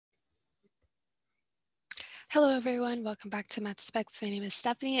Hello everyone, welcome back to Math Specs. My name is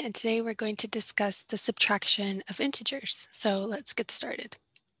Stephanie and today we're going to discuss the subtraction of integers. So let's get started.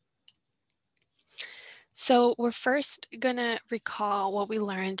 So we're first going to recall what we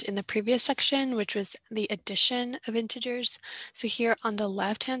learned in the previous section, which was the addition of integers. So here on the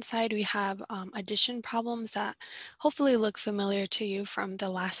left-hand side, we have addition problems that hopefully look familiar to you from the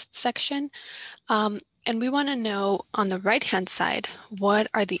last section. And we want to know on the right-hand side, what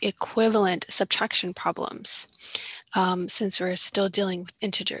are the equivalent subtraction problems since we're still dealing with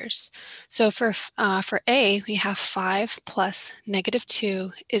integers. So for A, we have 5 plus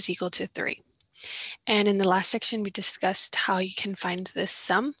 -2 is equal to 3. And in the last section, we discussed how you can find this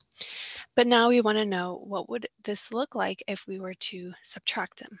sum. But now we want to know what would this look like if we were to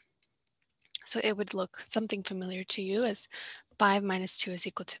subtract them. So it would look something familiar to you as 5 minus 2 is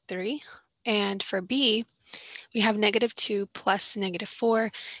equal to 3. And for B, we have -2 plus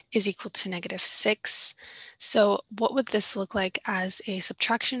 -4 is equal to -6. So what would this look like as a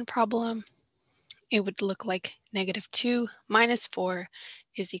subtraction problem? It would look like -2 minus 4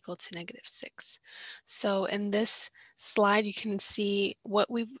 is equal to -6. So in this slide, you can see what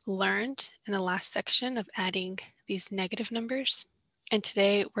we've learned in the last section of adding these negative numbers. And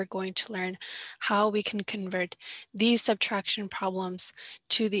today we're going to learn how we can convert these subtraction problems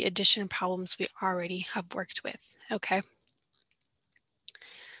to the addition problems we already have worked with, okay?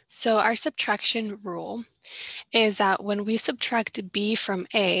 So our subtraction rule is that when we subtract B from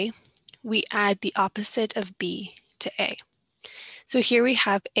A, we add the opposite of B to A. So here we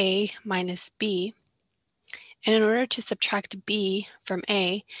have A minus B, and in order to subtract B from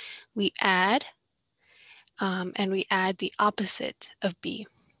A, we add and we add the opposite of B.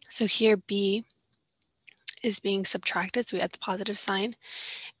 So here B is being subtracted, so we add the positive sign,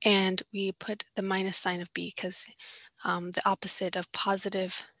 and we put the minus sign of B because the opposite of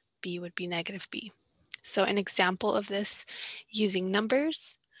positive B would be negative B. So an example of this using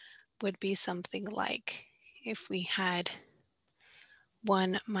numbers would be something like if we had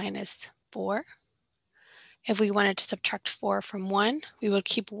 1 minus 4. If we wanted to subtract 4 from 1, we would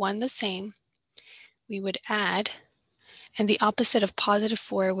keep 1 the same. We would add, and the opposite of positive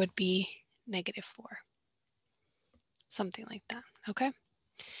 4 would be -4. Something like that, okay?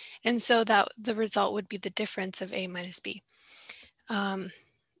 And so that the result would be the difference of A minus B, of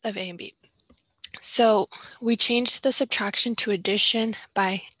A and B. So we changed the subtraction to addition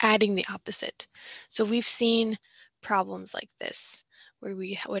by adding the opposite. So we've seen problems like this, where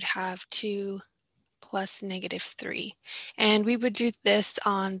we would have 2 plus -3. And we would do this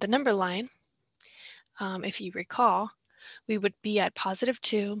on the number line. If you recall, we would be at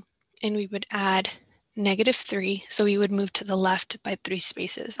 +2 and we would add -3. So we would move to the left by 3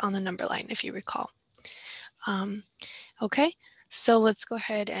 spaces on the number line, if you recall. Okay, so let's go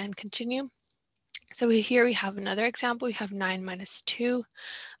ahead and continue. So here we have another example. We have 9 minus 2.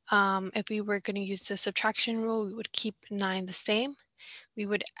 If we were going to use the subtraction rule, we would keep 9 the same. We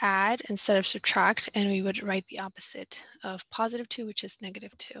would add instead of subtract, and we would write the opposite of +2, which is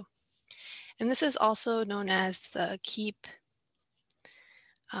 -2. And this is also known as the keep,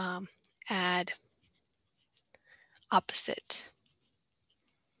 add, opposite.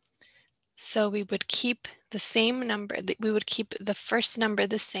 So we would keep the same number, we would keep the first number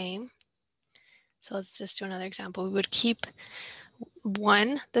the same. So let's just do another example. We would keep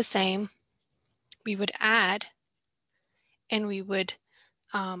 1 the same, we would add, and we would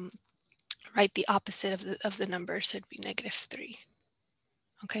write the opposite of the number, so it'd be -3.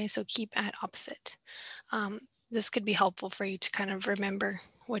 Okay, so keep, add, opposite. This could be helpful for you to kind of remember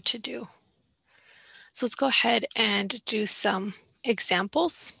what to do. So let's go ahead and do some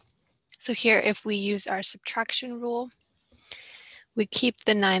examples. So here, if we use our subtraction rule, we keep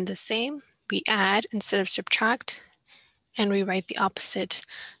the 9 the same, we add instead of subtract, and we write the opposite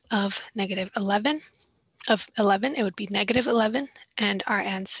of -11. Of 11, it would be -11, and our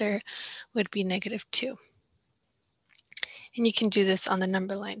answer would be -2. And you can do this on the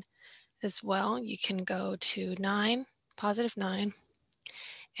number line as well. You can go to 9, +9,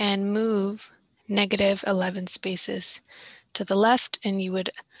 and move -11 spaces to the left, and you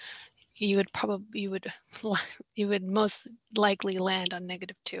would most likely land on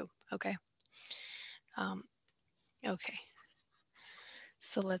 -2. Okay. Okay.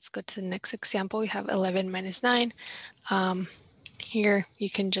 So let's go to the next example. We have 11 minus 9. Here you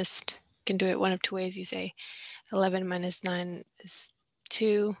can do it one of two ways. You say 11 minus 9 is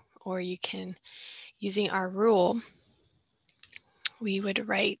 2, or you can, using our rule, we would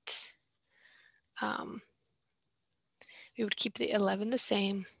write, we would keep the 11 the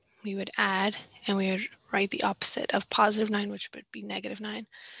same, we would add, and we would write the opposite of +9, which would be -9.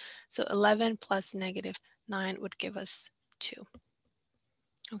 So 11 plus -9 9 would give us 2.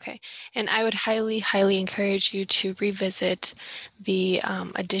 Okay, and I would highly, highly encourage you to revisit the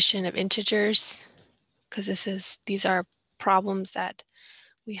addition of integers, because these are problems that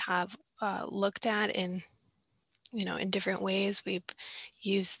we have looked at in different ways. We've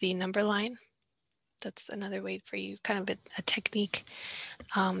used the number line. That's another way for you, kind of a technique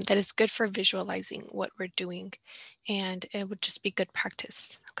that is good for visualizing what we're doing, and it would just be good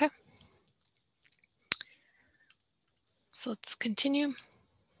practice. Okay, so let's continue.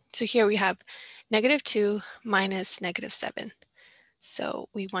 So here we have -2 minus -7. So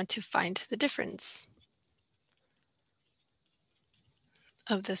we want to find the difference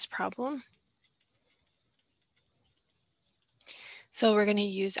of this problem. So we're going to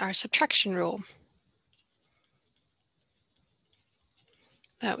use our subtraction rule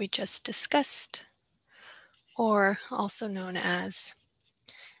that we just discussed, or also known as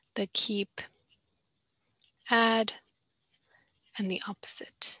the keep, add, and the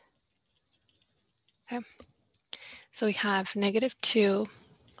opposite. Okay, so we have -2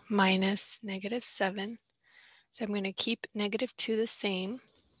 minus -7. So I'm going to keep -2 the same,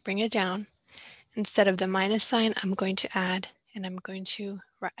 bring it down. Instead of the minus sign, I'm going to add, and I'm going to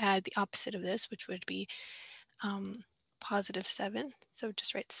add the opposite of this, which would be +7. So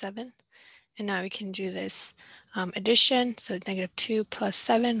just write 7. And now we can do this addition. So -2 plus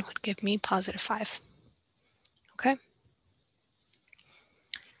 7 would give me +5. Okay.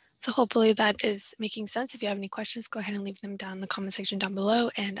 So hopefully that is making sense. If you have any questions, go ahead and leave them down in the comment section down below,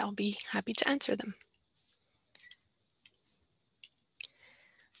 and I'll be happy to answer them.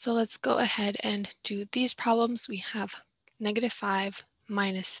 So let's go ahead and do these problems. We have -5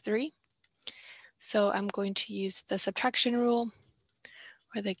 minus 3. So I'm going to use the subtraction rule,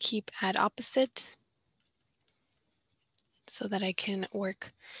 or the keep, add, opposite, so that I can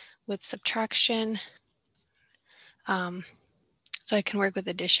work with subtraction. So I can work with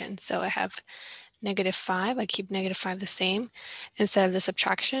addition. So I have -5, I keep -5 the same. Instead of the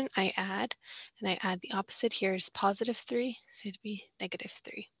subtraction, I add, and I add the opposite. Here is +3, so it'd be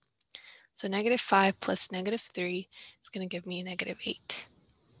 -3. So -5 plus -3 is going to give me -8.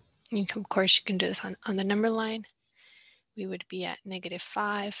 Of course, you can do this on the number line. We would be at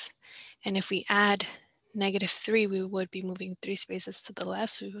 -5. And if we add -3, we would be moving 3 spaces to the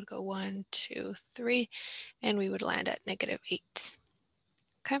left. So we would go 1, 2, 3, and we would land at -8.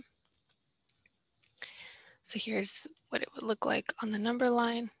 Okay. So here's what it would look like on the number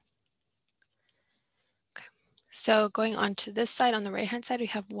line. Okay. So going on to this side, on the right-hand side, we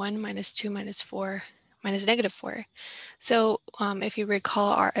have 1 minus 2 minus 4 minus -4. So if you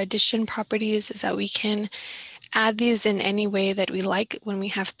recall, our addition properties is that we can add these in any way that we like when we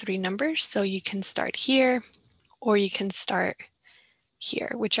have 3 numbers. So you can start here, or you can start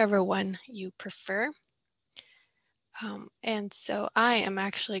here, whichever one you prefer. And so I am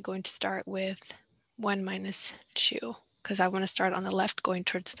actually going to start with 1 minus 2, because I want to start on the left going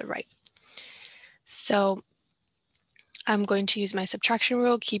towards the right. So I'm going to use my subtraction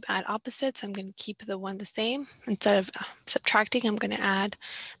rule, keep, add, opposites. I'm going to keep the one the same. Instead of subtracting, I'm going to add.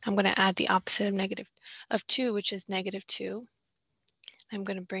 I'm going to add the opposite of 2, which is -2. I'm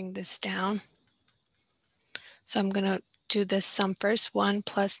going to bring this down. So I'm going to do this sum first. 1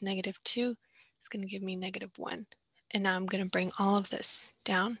 plus -2 is going to give me -1. And now I'm going to bring all of this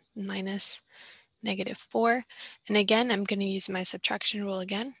down, minus -4. And again, I'm going to use my subtraction rule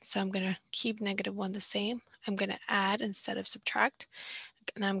again. So I'm going to keep -1 the same. I'm going to add instead of subtract.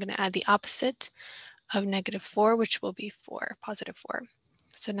 And I'm going to add the opposite of -4, which will be 4, +4.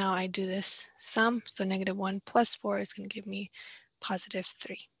 So now I do this sum. So -1 plus 4 is going to give me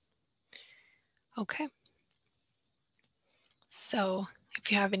 +3. Okay. So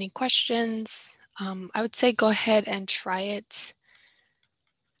if you have any questions, I would say go ahead and try it.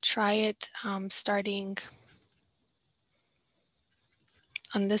 Try it starting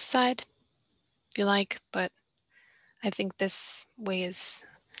on this side if you like, but I think this way is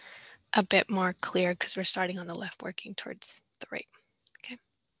a bit more clear because we're starting on the left, working towards the right. Okay.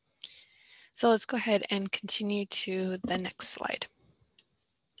 So let's go ahead and continue to the next slide.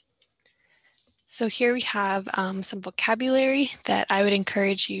 So here we have some vocabulary that I would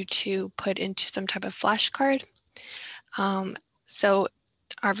encourage you to put into some type of flashcard. So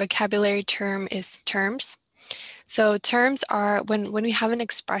our vocabulary term is terms. So terms are when we have an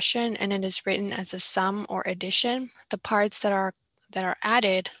expression and it is written as a sum or addition, the parts that are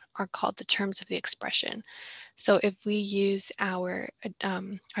added are called the terms of the expression. So if we use our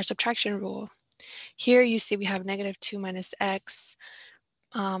subtraction rule, here you see we have -2 minus x,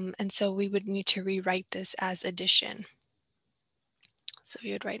 and so we would need to rewrite this as addition. So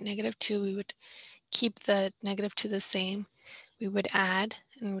we would write -2, we would keep the -2 the same, we would add,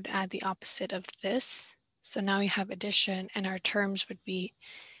 and we would add the opposite of this. So now we have addition, and our terms would be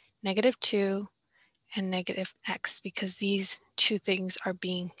 -2 and -x, because these two things are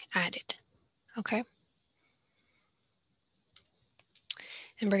being added, okay?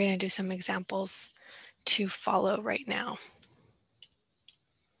 And we're going to do some examples to follow right now.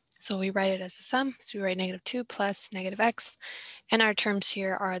 So we write it as a sum. So we write -2 plus -x, and our terms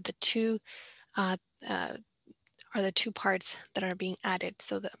here are the two parts that are being added.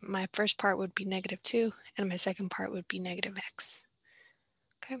 So my first part would be -2, and my second part would be -x.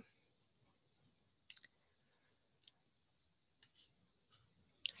 Okay.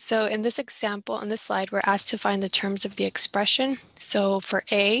 So in this example, on this slide, we're asked to find the terms of the expression. So for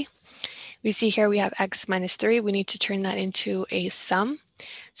A, we see here we have x minus 3. We need to turn that into a sum.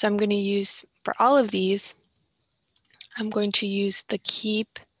 So I'm going to use, for all of these, I'm going to use the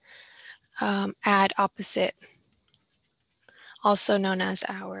keep add opposite, also known as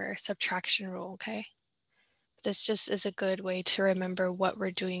our subtraction rule, okay? This just is a good way to remember what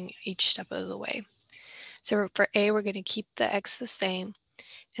we're doing each step of the way. So for A, we're going to keep the x the same.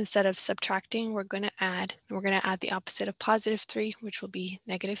 Instead of subtracting, we're going to add, and we're going to add the opposite of +3, which will be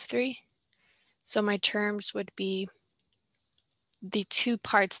 -3. So my terms would be the two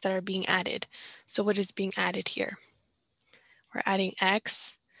parts that are being added. So what is being added here? We're adding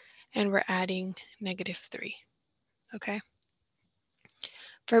x, and we're adding -3, okay?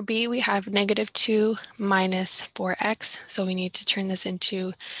 For B, we have -2 minus 4x, so we need to turn this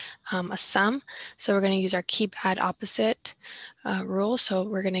into a sum. So we're going to use our keep add opposite rule. So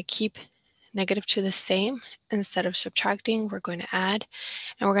we're going to keep -2 the same. Instead of subtracting, we're going to add,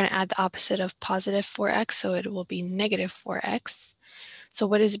 and we're going to add the opposite of +4x, so it will be -4x. So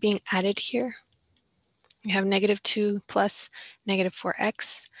what is being added here? We have -2 plus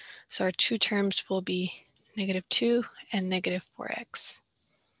 -4x. So our two terms will be -2 and -4x.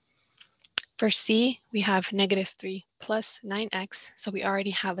 For C, we have -3 plus 9x, so we already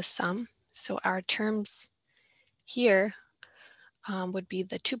have a sum. So our terms here would be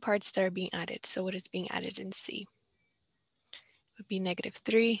the two parts that are being added. So what is being added in C? It would be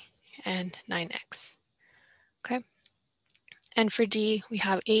 -3 and 9x, okay? And for D, we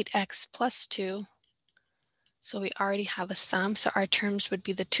have 8x plus 2, so we already have a sum. So our terms would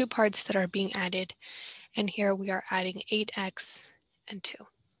be the two parts that are being added, and here we are adding 8x and 2.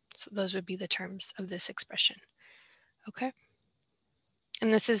 So those would be the terms of this expression, okay?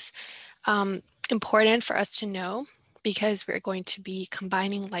 And this is important for us to know because we're going to be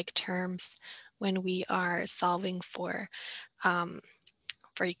combining like terms when we are solving for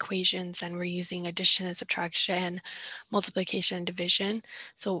equations, and we're using addition and subtraction, multiplication and division.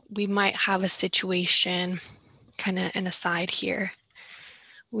 So we might have a situation, kind of an aside here,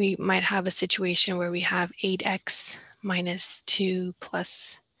 we might have a situation where we have 8x minus 2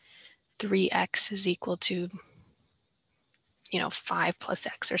 plus 3x is equal to 5 plus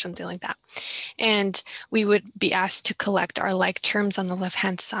x or something like that. And we would be asked to collect our like terms on the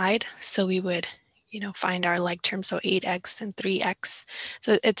left-hand side. So we would, find our like terms, so 8x and 3x.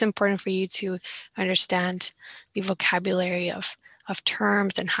 So it's important for you to understand the vocabulary of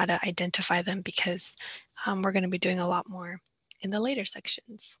terms and how to identify them, because we're going to be doing a lot more in the later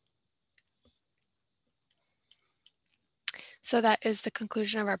sections. So that is the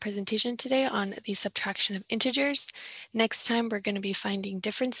conclusion of our presentation today on the subtraction of integers. Next time, we're going to be finding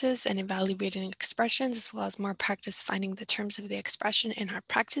differences and evaluating expressions, as well as more practice finding the terms of the expression in our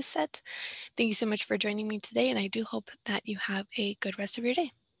practice set. Thank you so much for joining me today, and I do hope that you have a good rest of your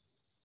day.